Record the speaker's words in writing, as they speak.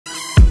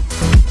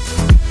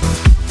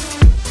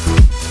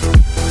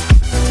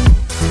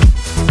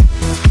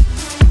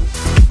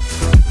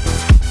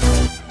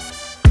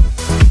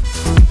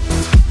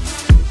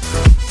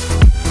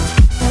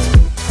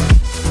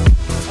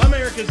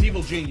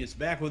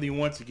back with you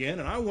once again,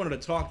 and I wanted to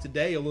talk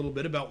today a little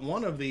bit about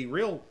one of the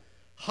real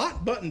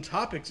hot-button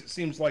topics, it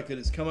seems like, that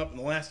has come up in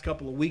the last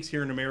couple of weeks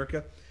here in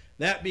America,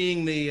 that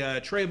being the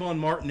Trayvon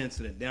Martin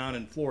incident down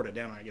in Florida,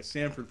 down, I guess,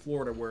 Sanford,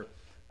 Florida, where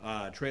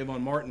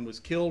Trayvon Martin was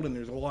killed, and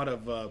there's a lot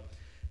of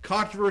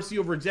controversy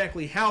over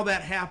exactly how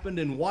that happened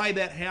and why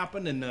that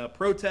happened, and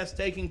protests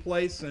taking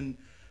place, and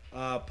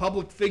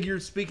public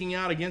figures speaking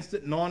out against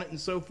it and on it and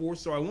so forth.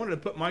 So I wanted to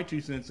put my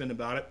 2 cents in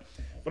about it.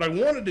 But I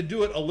wanted to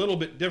do it a little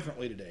bit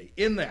differently today,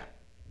 in that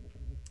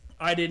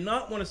I did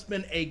not want to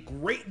spend a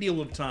great deal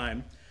of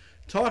time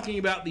talking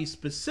about the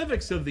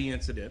specifics of the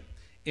incident.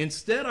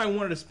 Instead, I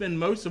wanted to spend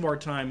most of our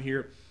time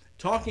here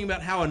talking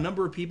about how a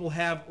number of people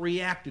have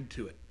reacted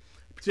to it,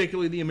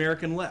 particularly the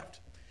American left,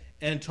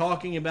 and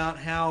talking about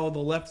how the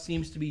left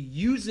seems to be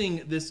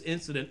using this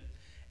incident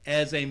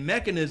as a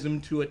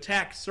mechanism to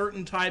attack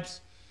certain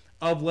types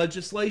of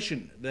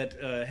legislation that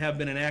have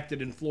been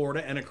enacted in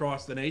Florida and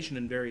across the nation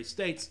in various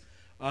states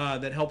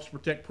that helps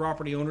protect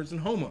property owners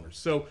and homeowners.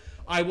 So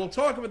I will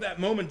talk about that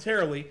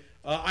momentarily.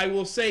 I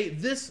will say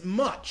this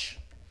much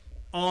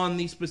on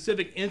the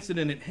specific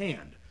incident at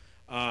hand.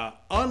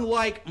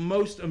 Unlike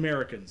most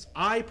Americans,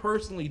 I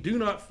personally do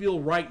not feel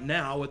right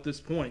now at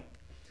this point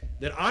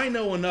that I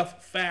know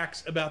enough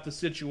facts about the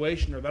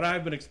situation, or that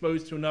I've been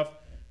exposed to enough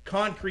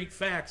concrete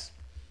facts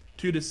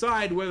to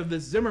decide whether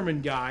this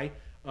Zimmerman guy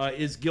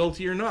is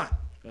guilty or not.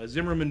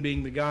 Zimmerman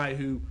being the guy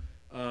who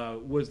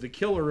was the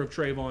killer of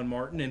Trayvon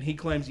Martin, and he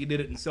claims he did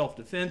it in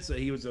self-defense.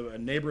 He was a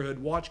neighborhood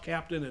watch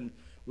captain and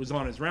was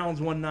on his rounds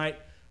one night.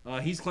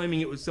 He's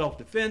claiming it was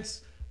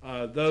self-defense.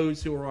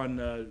 Those who are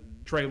on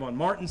Trayvon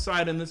Martin's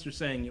side in this are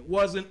saying it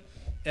wasn't.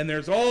 And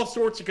there's all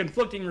sorts of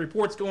conflicting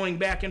reports going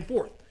back and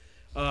forth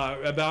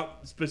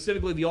about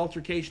specifically the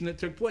altercation that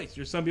took place.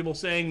 There's some people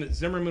saying that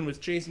Zimmerman was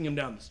chasing him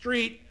down the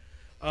street,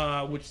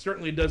 which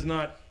certainly does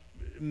not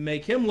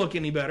make him look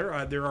any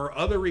better. There are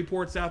other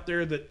reports out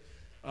there that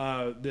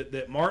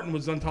that Martin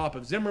was on top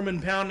of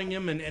Zimmerman pounding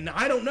him, and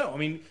I don't know. I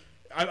mean,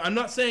 I'm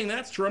not saying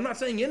that's true. I'm not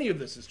saying any of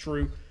this is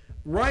true.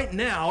 Right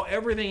now,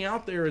 everything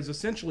out there is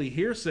essentially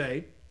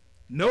hearsay.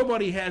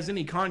 Nobody has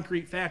any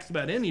concrete facts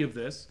about any of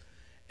this,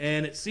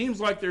 and it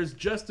seems like there's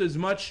just as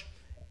much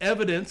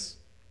evidence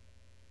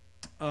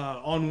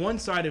on one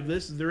side of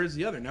this as there is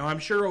the other. Now, I'm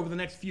sure over the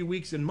next few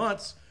weeks and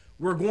months,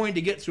 we're going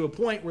to get to a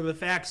point where the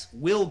facts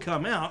will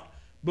come out,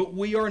 but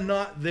we are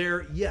not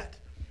there yet.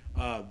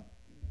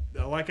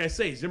 Like I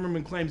say,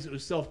 Zimmerman claims it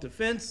was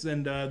self-defense,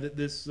 and that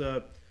this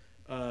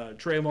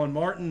Trayvon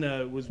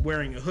Martin was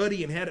wearing a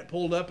hoodie and had it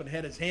pulled up and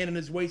had his hand in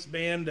his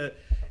waistband.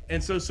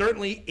 And so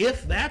certainly,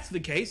 if that's the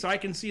case, I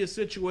can see a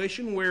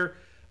situation where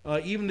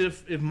even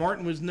if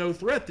Martin was no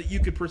threat, that you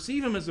could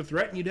perceive him as a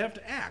threat and you'd have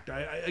to act.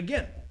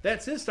 Again,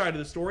 that's his side of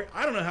the story.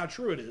 I don't know how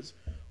true it is.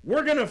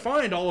 We're going to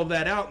find all of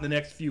that out in the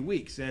next few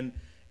weeks, and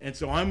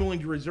so I'm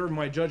willing to reserve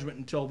my judgment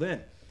until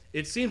then.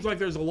 It seems like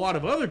there's a lot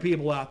of other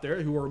people out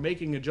there who are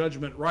making a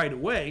judgment right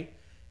away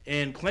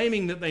and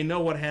claiming that they know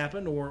what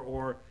happened,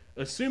 or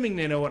assuming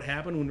they know what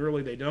happened when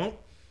really they don't.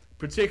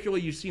 Particularly,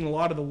 you've seen a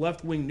lot of the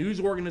left-wing news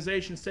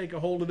organizations take a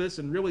hold of this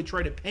and really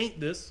try to paint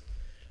this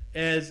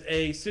as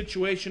a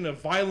situation of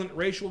violent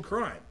racial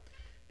crime.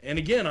 And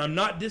again, I'm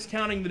not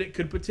discounting that it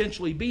could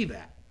potentially be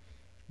that,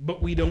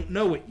 but we don't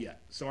know it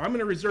yet. So I'm going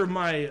to reserve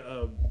my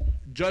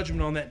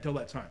judgment on that until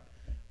that time.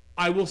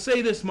 I will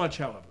say this much,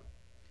 however.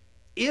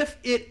 If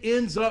it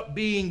ends up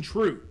being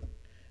true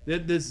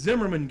that this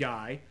Zimmerman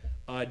guy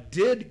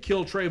did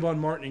kill Trayvon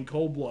Martin in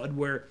cold blood,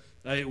 where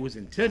it was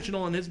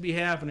intentional on his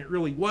behalf and it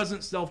really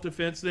wasn't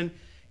self-defense, then,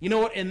 you know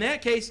what, in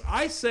that case,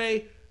 I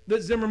say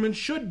that Zimmerman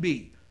should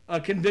be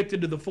convicted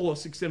to the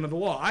fullest extent of the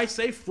law. I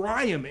say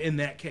fry him in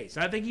that case.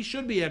 I think he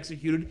should be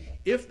executed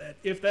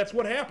if that's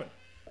what happened.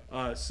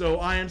 So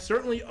I am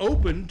certainly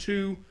open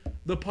to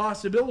the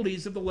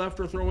possibilities that the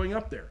left are throwing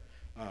up there.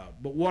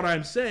 But what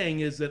I'm saying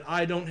is that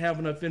I don't have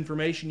enough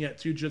information yet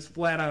to just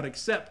flat out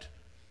accept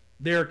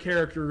their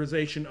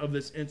characterization of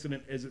this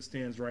incident as it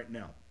stands right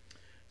now.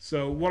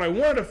 So what I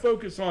wanted to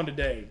focus on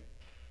today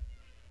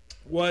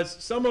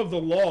was some of the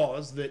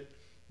laws that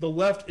the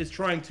left is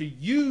trying to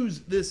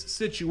use this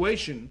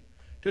situation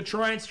to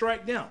try and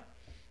strike down.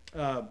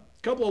 A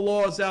couple of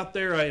laws out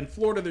there in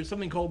Florida. There's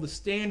something called the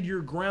Stand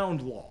Your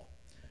Ground law,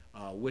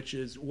 which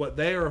is what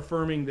they are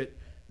affirming that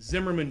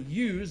Zimmerman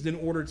used in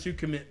order to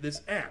commit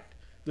this act.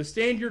 The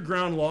Stand Your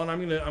Ground law, and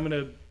I'm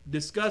gonna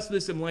discuss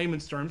this in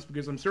layman's terms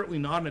because I'm certainly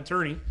not an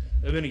attorney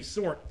of any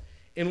sort.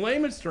 In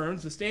layman's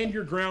terms, the Stand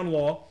Your Ground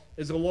law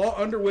is a law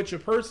under which a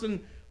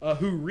person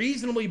who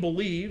reasonably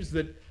believes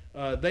that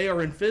they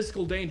are in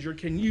physical danger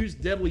can use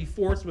deadly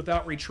force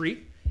without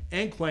retreat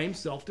and claim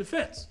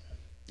self-defense.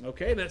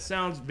 Okay, that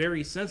sounds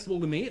very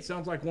sensible to me. It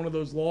sounds like one of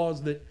those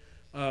laws that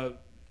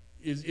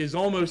is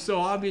almost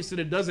so obvious that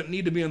it doesn't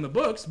need to be in the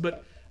books,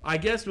 but I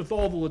guess with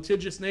all the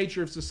litigious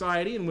nature of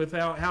society and with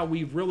how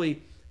we've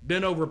really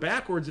bent over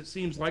backwards, it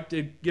seems like,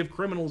 to give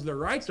criminals their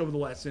rights over the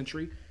last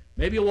century,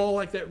 maybe a law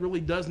like that really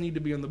does need to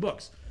be in the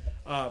books.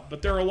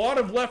 But there are a lot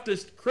of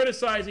leftists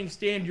criticizing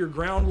Stand Your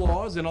Ground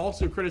laws and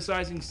also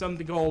criticizing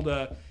something called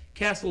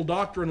Castle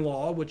Doctrine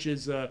law, which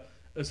is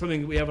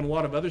something that we have in a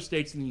lot of other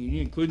states in the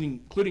Union,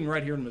 including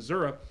right here in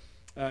Missouri.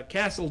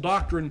 Castle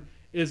Doctrine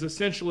is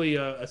essentially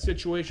a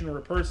situation where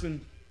a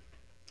person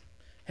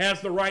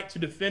has the right to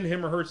defend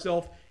him or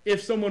herself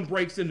if someone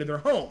breaks into their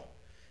home.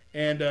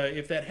 And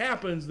if that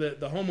happens,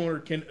 the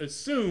homeowner can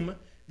assume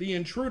the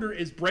intruder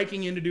is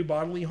breaking in to do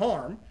bodily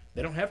harm.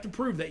 They don't have to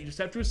prove that. You just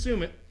have to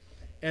assume it.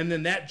 And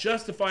then that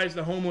justifies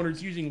the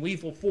homeowners using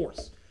lethal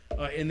force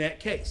in that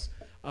case.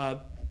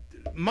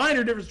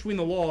 Minor difference between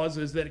the laws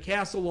is that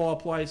castle law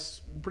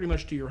applies pretty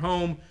much to your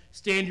home.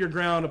 Stand your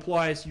ground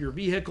applies to your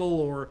vehicle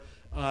or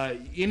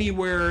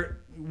anywhere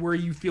where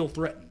you feel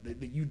threatened.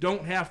 That you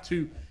don't have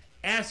to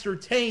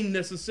ascertain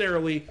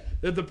necessarily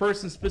that the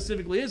person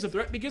specifically is a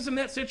threat, because in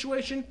that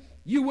situation,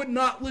 you would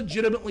not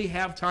legitimately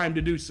have time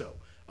to do so.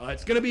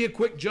 It's going to be a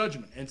quick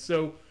judgment. And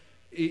so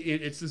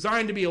it's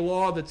designed to be a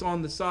law that's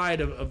on the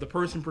side of the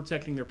person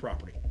protecting their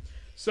property.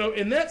 So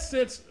in that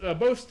sense,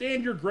 both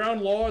stand your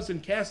ground laws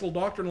and castle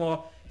doctrine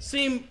law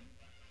seem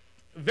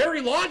very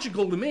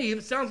logical to me.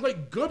 It sounds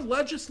like good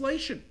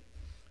legislation.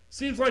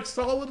 Seems like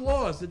solid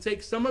laws that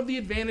take some of the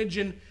advantage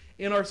in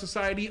our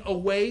society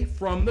away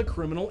from the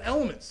criminal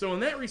element. So in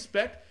that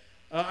respect,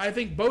 I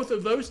think both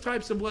of those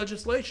types of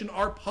legislation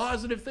are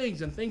positive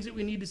things and things that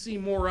we need to see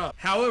more of.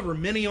 However,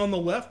 many on the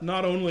left,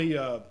 not only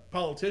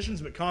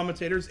politicians but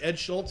commentators, Ed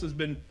Schultz has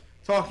been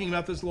talking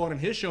about this a lot in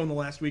his show in the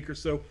last week or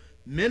so,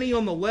 many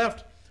on the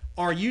left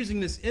are using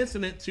this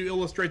incident to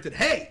illustrate that,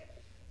 hey,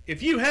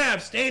 if you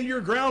have stand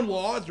your ground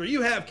laws or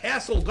you have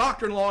castle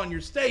doctrine law in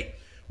your state,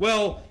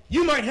 well,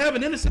 you might have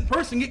an innocent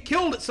person get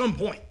killed at some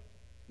point.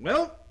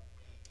 Well,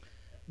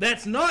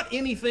 that's not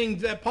anything,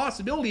 that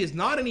possibility is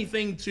not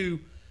anything to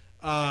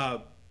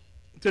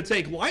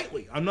take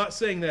lightly. I'm not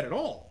saying that at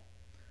all.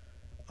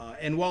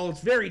 And while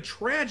it's very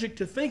tragic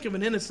to think of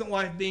an innocent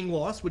life being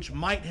lost, which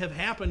might have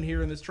happened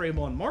here in this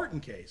Trayvon Martin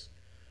case,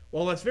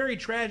 while it's very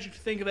tragic to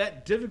think of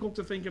that, difficult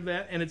to think of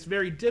that, and it's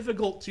very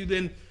difficult to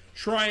then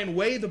try and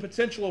weigh the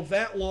potential of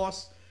that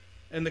loss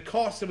and the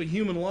cost of a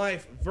human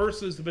life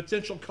versus the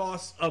potential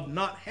costs of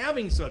not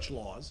having such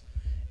laws.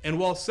 And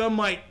while some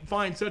might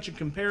find such a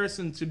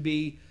comparison to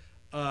be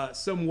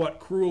somewhat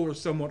cruel or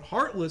somewhat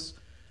heartless,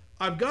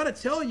 I've got to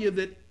tell you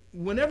that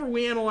whenever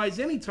we analyze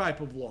any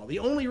type of law, the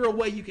only real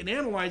way you can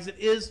analyze it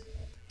is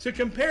to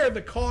compare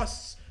the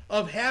costs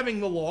of having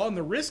the law and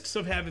the risks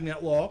of having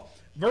that law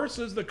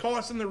versus the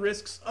costs and the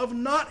risks of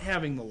not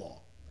having the law.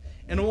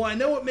 And while I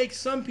know it makes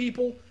some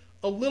people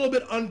a little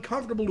bit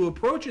uncomfortable to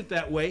approach it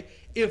that way,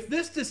 if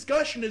this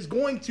discussion is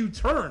going to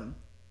turn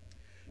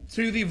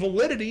to the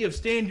validity of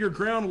stand your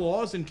ground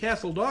laws and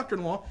castle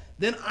doctrine law,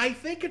 then I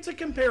think it's a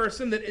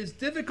comparison that, as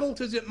difficult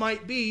as it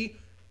might be,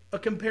 a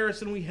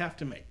comparison we have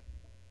to make.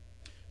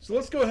 So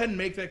let's go ahead and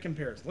make that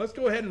comparison. Let's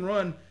go ahead and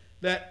run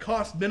that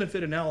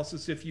cost-benefit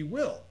analysis, if you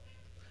will,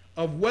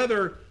 of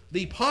whether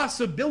the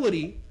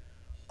possibility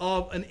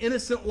of an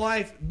innocent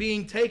life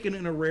being taken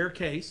in a rare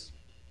case,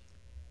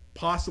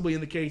 possibly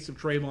in the case of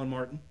Trayvon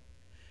Martin,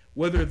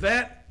 whether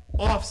that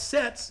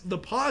offsets the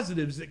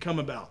positives that come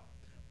about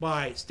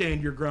by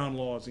stand your ground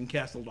laws and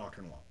castle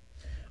doctrine law.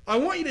 I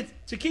want you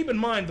to keep in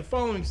mind the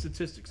following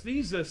statistics.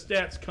 These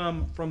stats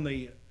come from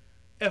the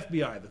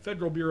FBI, the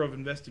Federal Bureau of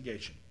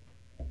Investigation.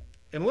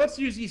 And let's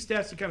use these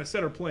stats to kind of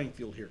set our playing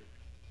field here.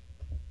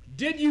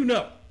 Did you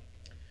know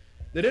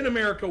that in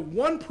America,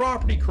 one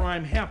property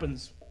crime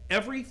happens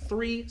every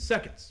 3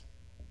 seconds?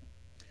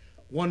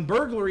 One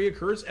burglary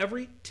occurs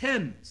every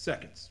 10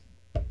 seconds.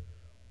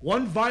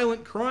 One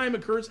violent crime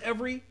occurs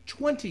every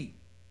 20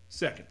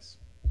 seconds.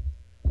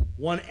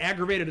 One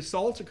aggravated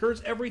assault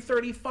occurs every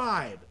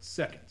 35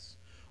 seconds.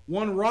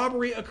 One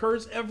robbery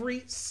occurs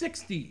every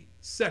 60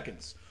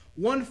 seconds.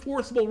 One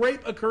forcible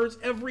rape occurs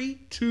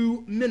every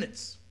 2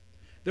 minutes.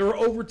 There were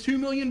over 2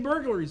 million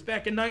burglaries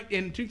back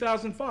in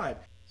 2005.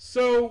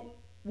 So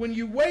when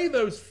you weigh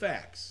those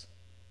facts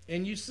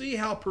and you see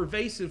how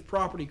pervasive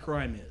property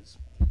crime is,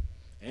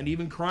 and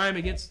even crime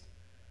against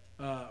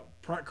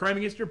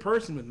your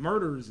person with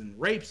murders and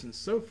rapes and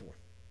so forth,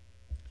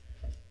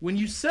 when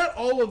you set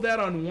all of that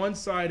on one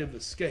side of the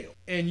scale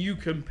and you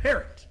compare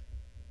it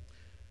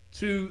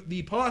to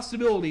the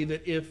possibility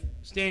that if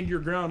stand your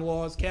ground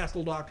laws,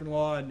 castle doctrine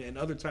law, and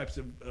other types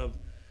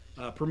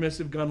of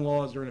permissive gun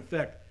laws are in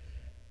effect,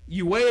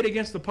 you weigh it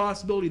against the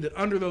possibility that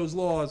under those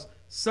laws,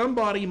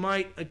 somebody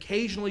might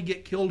occasionally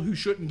get killed who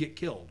shouldn't get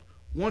killed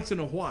once in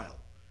a while.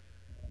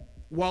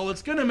 While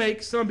it's going to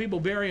make some people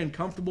very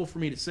uncomfortable for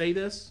me to say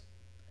this,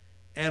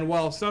 and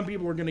while some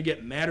people are going to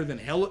get madder than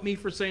hell at me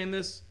for saying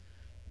this,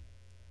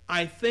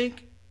 I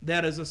think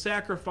that is a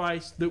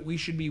sacrifice that we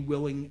should be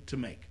willing to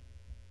make.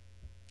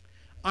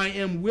 I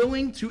am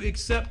willing to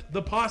accept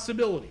the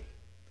possibility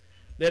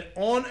that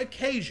on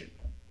occasion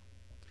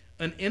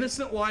an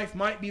innocent life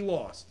might be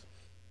lost,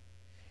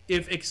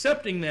 if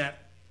accepting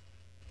that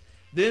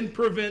then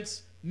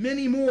prevents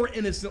many more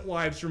innocent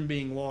lives from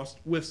being lost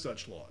with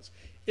such laws.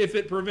 If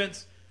it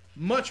prevents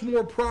much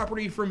more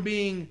property from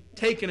being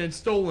taken and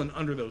stolen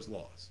under those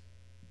laws.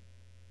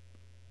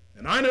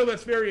 And I know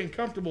that's very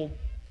uncomfortable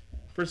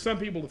for some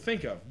people to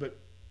think of. But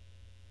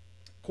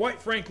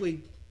quite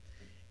frankly,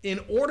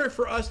 in order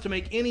for us to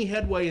make any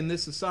headway in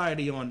this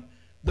society on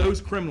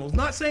those criminals,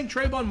 not saying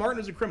Trayvon Martin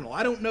is a criminal.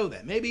 I don't know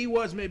that. Maybe he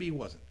was, maybe he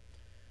wasn't.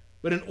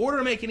 But in order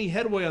to make any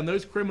headway on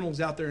those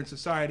criminals out there in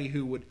society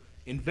who would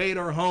invade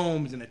our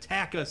homes and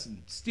attack us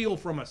and steal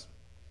from us,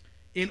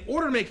 in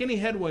order to make any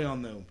headway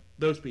on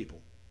those people,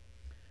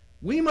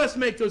 we must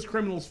make those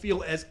criminals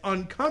feel as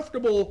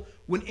uncomfortable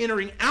when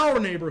entering our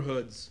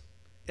neighborhoods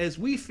as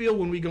we feel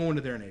when we go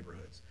into their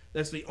neighborhoods.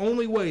 That's the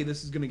only way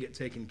this is going to get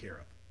taken care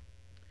of.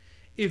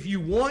 If you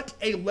want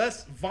a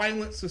less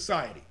violent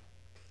society,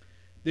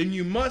 then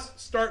you must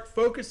start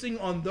focusing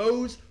on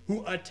those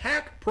who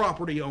attack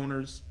property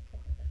owners,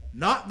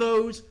 not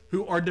those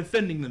who are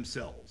defending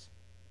themselves.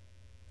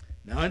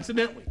 Now,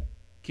 incidentally,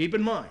 keep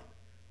in mind,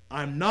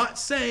 I'm not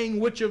saying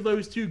which of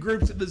those two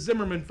groups that the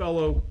Zimmerman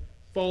fellow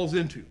falls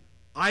into.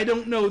 I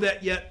don't know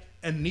that yet,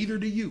 and neither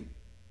do you.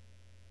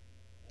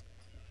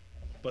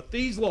 But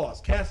these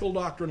laws, Castle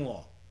Doctrine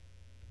law,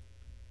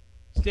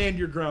 stand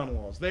your ground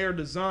laws, they are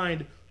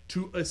designed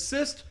to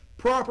assist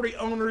property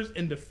owners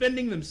in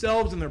defending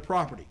themselves and their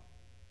property.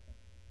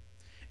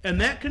 And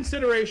that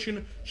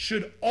consideration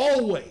should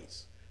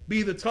always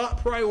be the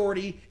top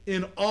priority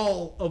in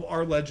all of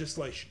our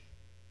legislation.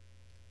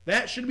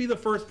 That should be the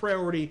first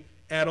priority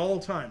at all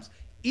times,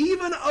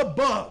 even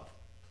above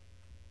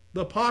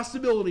the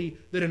possibility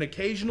that an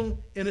occasional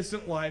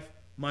innocent life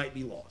might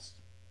be lost.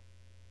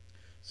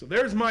 So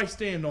there's my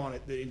stand on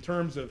it in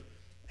terms of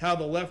how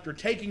the left are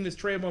taking this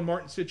Trayvon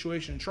Martin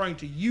situation and trying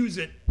to use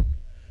it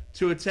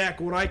to attack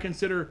what I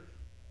consider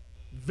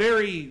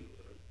very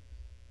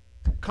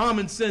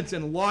common sense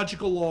and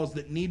logical laws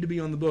that need to be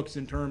on the books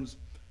in terms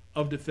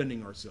of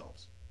defending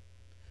ourselves.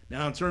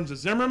 Now, in terms of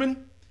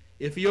Zimmerman,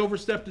 if he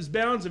overstepped his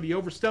bounds, if he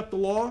overstepped the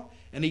law,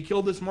 and he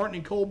killed this Martin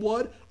in cold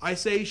blood, I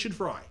say he should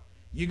fry.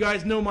 You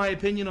guys know my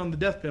opinion on the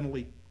death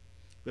penalty,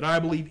 that I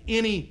believe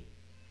any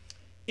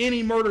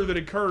murder that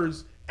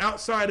occurs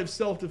outside of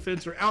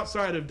self-defense or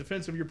outside of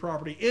defense of your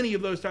property, any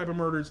of those type of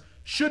murders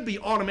should be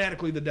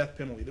automatically the death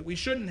penalty. That we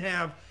shouldn't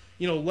have,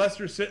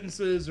 lesser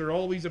sentences or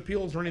all these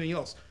appeals or anything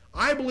else.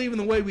 I believe in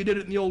the way we did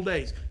it in the old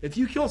days. If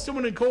you kill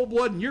someone in cold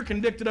blood and you're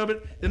convicted of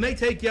it, then they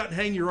take you out and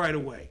hang you right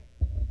away.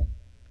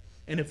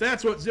 And if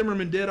that's what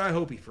Zimmerman did, I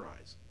hope he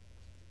fries.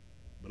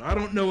 But I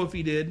don't know if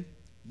he did.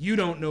 You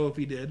don't know if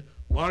he did.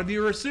 A lot of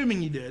you are assuming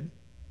he did.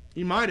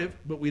 He might have,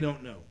 but we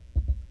don't know.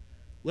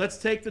 Let's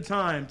take the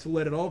time to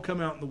let it all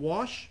come out in the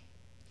wash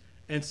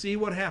and see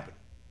what happened.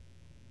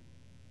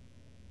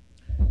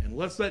 And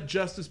let's let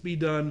justice be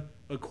done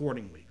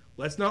accordingly.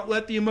 Let's not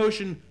let the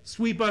emotion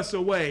sweep us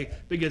away,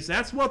 because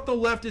that's what the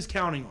left is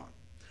counting on.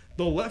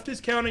 The left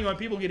is counting on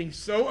people getting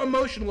so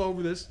emotional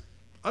over this,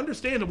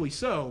 understandably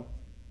so,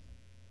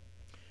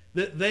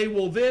 that they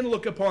will then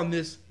look upon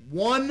this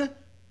one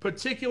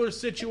particular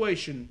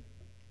situation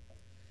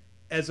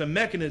as a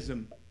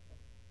mechanism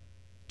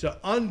to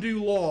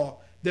undo law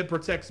that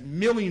protects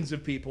millions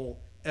of people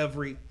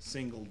every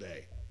single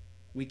day.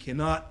 We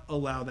cannot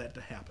allow that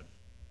to happen.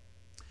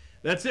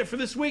 That's it for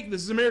this week.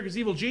 This is America's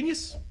Evil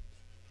Genius.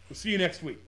 We'll see you next week.